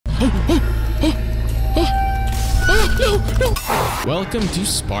Welcome to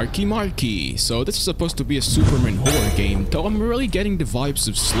Sparky Marky. So this is supposed to be a Superman horror game, though I'm really getting the vibes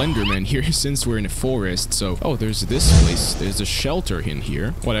of Slenderman here since we're in a forest. So, oh, there's this place. There's a shelter in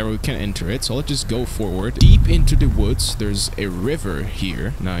here. Whatever, we can enter it. So let's just go forward. Deep into the woods, there's a river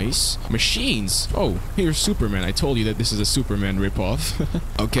here. Nice. Machines. Oh, here's Superman. I told you that this is a Superman ripoff.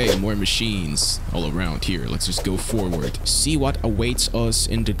 Okay, more machines all around here. Let's just go forward. See what awaits us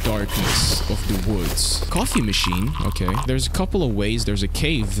in the darkness of the woods. Coffee machine. Okay, there's a couple of ways. There's a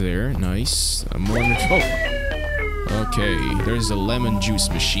cave there. Nice. More. Oh. Okay, there's a lemon juice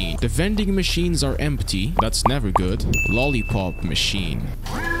machine. The vending machines are empty. That's never good. Lollipop machine.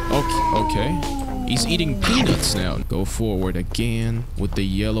 Okay. He's eating peanuts now. Go forward again with the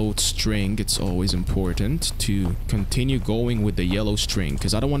yellow string. It's always important to continue going with the yellow string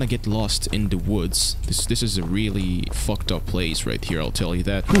because I don't want to get lost in the woods. This is a really fucked up place right here, I'll tell you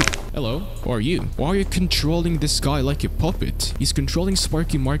that. Hello, who are you? Why are you controlling this guy like a puppet? He's controlling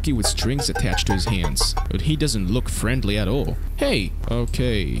Sparky Marky with strings attached to his hands, but he doesn't look friendly at all. Hey,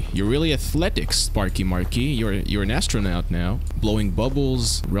 okay, you're really athletic, Sparky Marky. You're an astronaut now. Blowing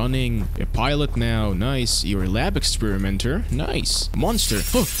bubbles, running, a pilot now. Nice. You're a lab experimenter. Nice. Monster.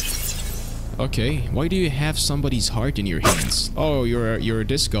 Okay, why do you have somebody's heart in your hands? Oh, you're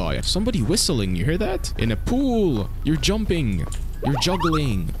this guy. Somebody whistling, you hear that? In a pool. You're jumping. You're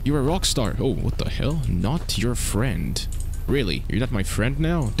juggling. You're a rock star. Oh, what the hell? Not your friend. Really? You're not my friend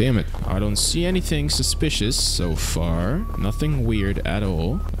now? Damn it. I don't see anything suspicious so far. Nothing weird at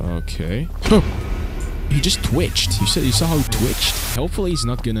all. Okay. He just twitched. You saw how he twitched? Hopefully he's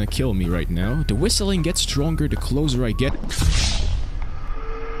not gonna kill me right now. The whistling gets stronger the closer I get.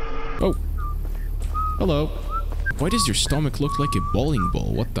 Oh. Hello. Why does your stomach look like a bowling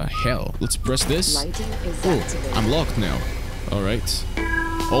ball? What the hell? Let's press this. Oh, I'm locked now. Alright.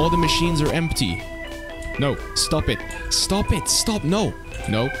 All the machines are empty. No, stop it. Stop it. Stop. No.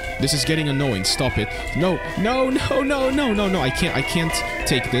 No. This is getting annoying. Stop it. No. No, no, no, no, no, no. I can't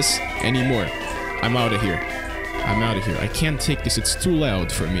take this anymore. I'm out of here. I'm out of here. I can't take this. It's too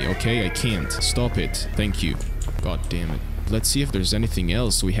loud for me, okay? I can't. Stop it. Thank you. God damn it. Let's see if there's anything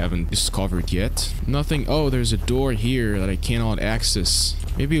else we haven't discovered yet. Nothing. Oh, there's a door here that I cannot access.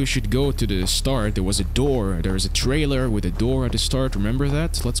 Maybe we should go to the start. There was a door. There was a trailer with a door at the start. Remember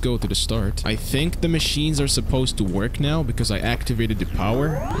that? Let's go to the start. I think the machines are supposed to work now because I activated the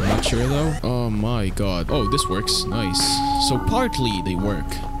power. I'm not sure though. Oh my god. Oh, this works. Nice. So partly they work.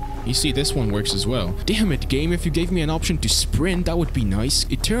 You see, this one works as well. Damn it, game, if you gave me an option to sprint, that would be nice.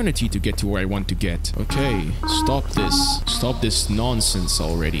 Eternity to get to where I want to get. Okay, stop this. Stop this nonsense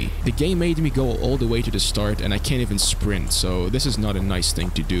already. The game made me go all the way to the start and I can't even sprint, so this is not a nice thing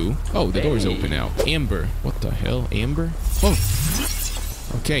to do. Oh, the door's open now. Amber. What the hell? Amber? Oh!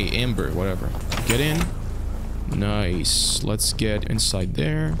 Okay, Amber, whatever. Get in. Nice. Let's get inside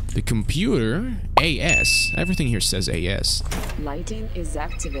there. The computer. AS. Everything here says AS. Lighting is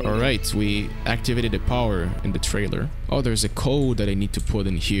activated. Alright, we activated the power in the trailer. Oh, there's a code that I need to put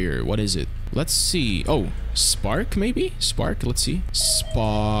in here. What is it? Let's see. Oh, Spark maybe? Spark? Let's see.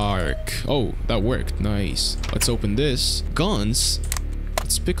 Spark. Oh, that worked. Nice. Let's open this. Guns.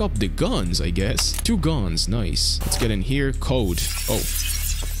 Let's pick up the guns, I guess. 2 guns. Nice. Let's get in here. Code. Oh.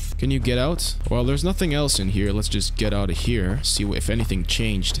 Can you get out? Well, there's nothing else in here. Let's just get out of here. See if anything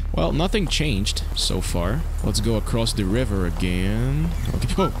changed. Well, nothing changed so far. Let's go across the river again.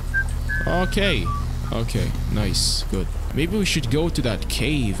 Okay. Oh. Okay. Okay. Nice. Good. Maybe we should go to that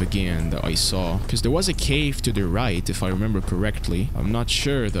cave again that I saw. Because there was a cave to the right, if I remember correctly. I'm not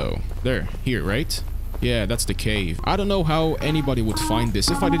sure, though. There. Here, right? Yeah, that's the cave. I don't know how anybody would find this.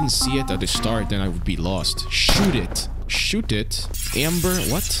 If I didn't see it at the start, then I would be lost. Shoot it. Shoot it. Amber.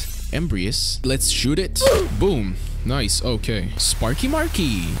 What? Embryo. Let's shoot it. Boom. Nice. Okay. Sparky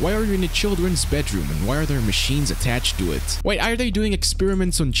Marky. Why are you in a children's bedroom and why are there machines attached to it? Wait, are they doing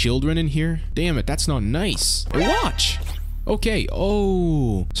experiments on children in here? Damn it, that's not nice. A watch. Okay.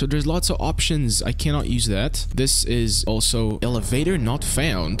 Oh, so there's lots of options. I cannot use that. This is also elevator not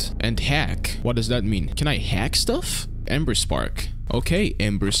found and hack. What does that mean? Can I hack stuff? Ember Spark. Okay,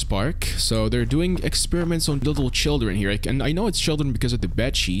 Ember Spark. So they're doing experiments on little children here. And I know it's children because of the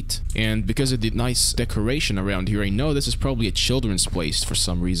bed sheet and because of the nice decoration around here. I know this is probably a children's place for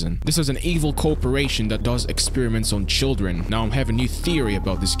some reason. This is an evil corporation that does experiments on children. Now I'm having a new theory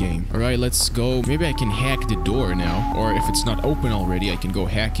about this game. Alright, let's go. Maybe I can hack the door now. Or if it's not open already, I can go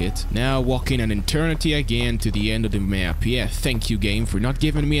hack it. Now walking an eternity again to the end of the map. Yeah, thank you, game, for not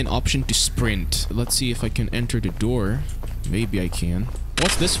giving me an option to sprint. Let's see if I can enter the door. Maybe I can.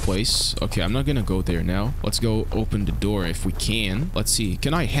 What's this place? Okay, I'm not gonna go there now. Let's go open the door if we can. Let's see.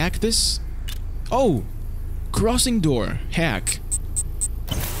 Can I hack this? Oh! Crossing door. Hack.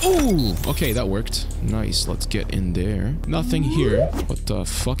 Ooh, okay, that worked. Nice, let's get in there. Nothing here. What the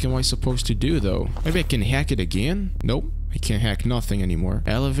fuck am I supposed to do, though? Maybe I can hack it again? Nope, I can't hack nothing anymore.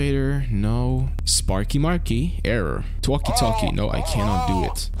 Elevator, no. Sparky Marky, error. Talkie-talkie, no, I cannot do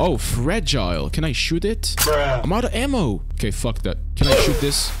it. Oh, fragile. Can I shoot it? I'm out of ammo. Okay, fuck that. Can I shoot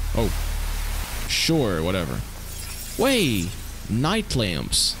this? Oh, sure, whatever. Wait. Night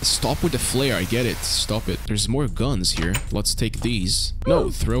lamps. Stop with the flare, I get it. Stop it. There's more guns here. Let's take these. No,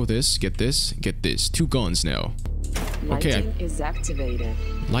 throw this, get this, get this. 2 guns now. Okay. Lighting is activated.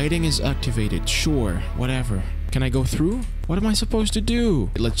 Lighting is activated. Sure, whatever. Can I go through? What am I supposed to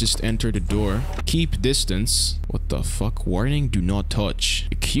do? Let's just enter the door. Keep distance. What the fuck? Warning, do not touch.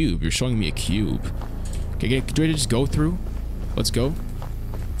 A cube. You're showing me a cube. Okay, get ready to just go through. Let's go.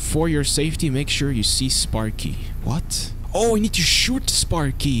 For your safety, make sure you see Sparky. What? Oh, I need to shoot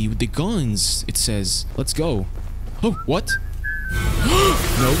Sparky with the guns, it says. Let's go. Oh, what?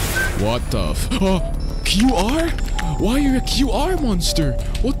 No. What the Oh, QR? Why are you a QR monster?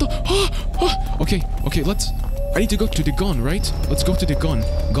 What the? Okay, okay, I need to go to the gun, right? Let's go to the gun.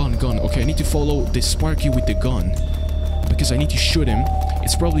 Gun. Okay, I need to follow the Sparky with the gun. Because I need to shoot him.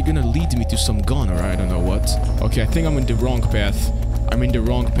 It's probably gonna lead me to some gun, or I don't know what. Okay, I think I'm in the wrong path. I'm in the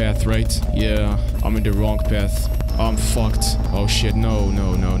wrong path, right? Yeah, I'm in the wrong path. I'm fucked. Oh shit, no.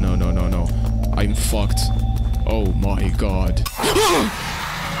 I'm fucked. Oh my god.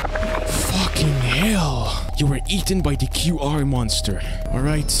 Fucking hell. You were eaten by the QR monster.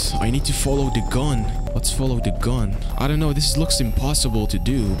 Alright, I need to follow the gun. Let's follow the gun. I don't know, this looks impossible to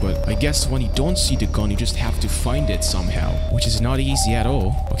do, but I guess when you don't see the gun, you just have to find it somehow. Which is not easy at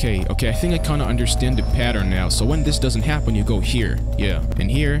all. Okay, I think I kind of understand the pattern now. So when this doesn't happen, you go here. Yeah, and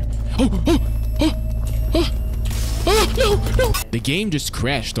here. No! The game just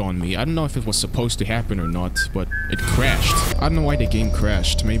crashed on me. I don't know if it was supposed to happen or not, but it crashed. I don't know why the game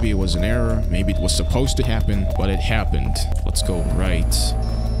crashed. Maybe it was an error. Maybe it was supposed to happen, but it happened. Let's go right.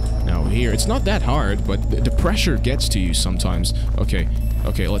 Now here, it's not that hard, but the pressure gets to you sometimes. Okay,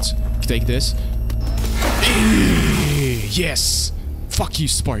 let's take this. Yes! Fuck you,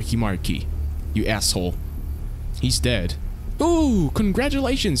 Sparky Marky. You asshole. He's dead. Ooh,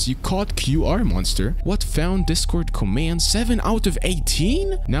 congratulations, you caught QR monster. What found Discord command? 7 out of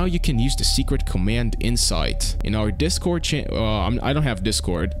 18? Now you can use the secret command Insight. In our Discord I don't have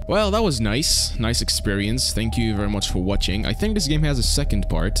Discord. Well, that was nice. Nice experience. Thank you very much for watching. I think this game has a second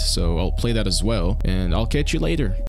part, so I'll play that as well. And I'll catch you later.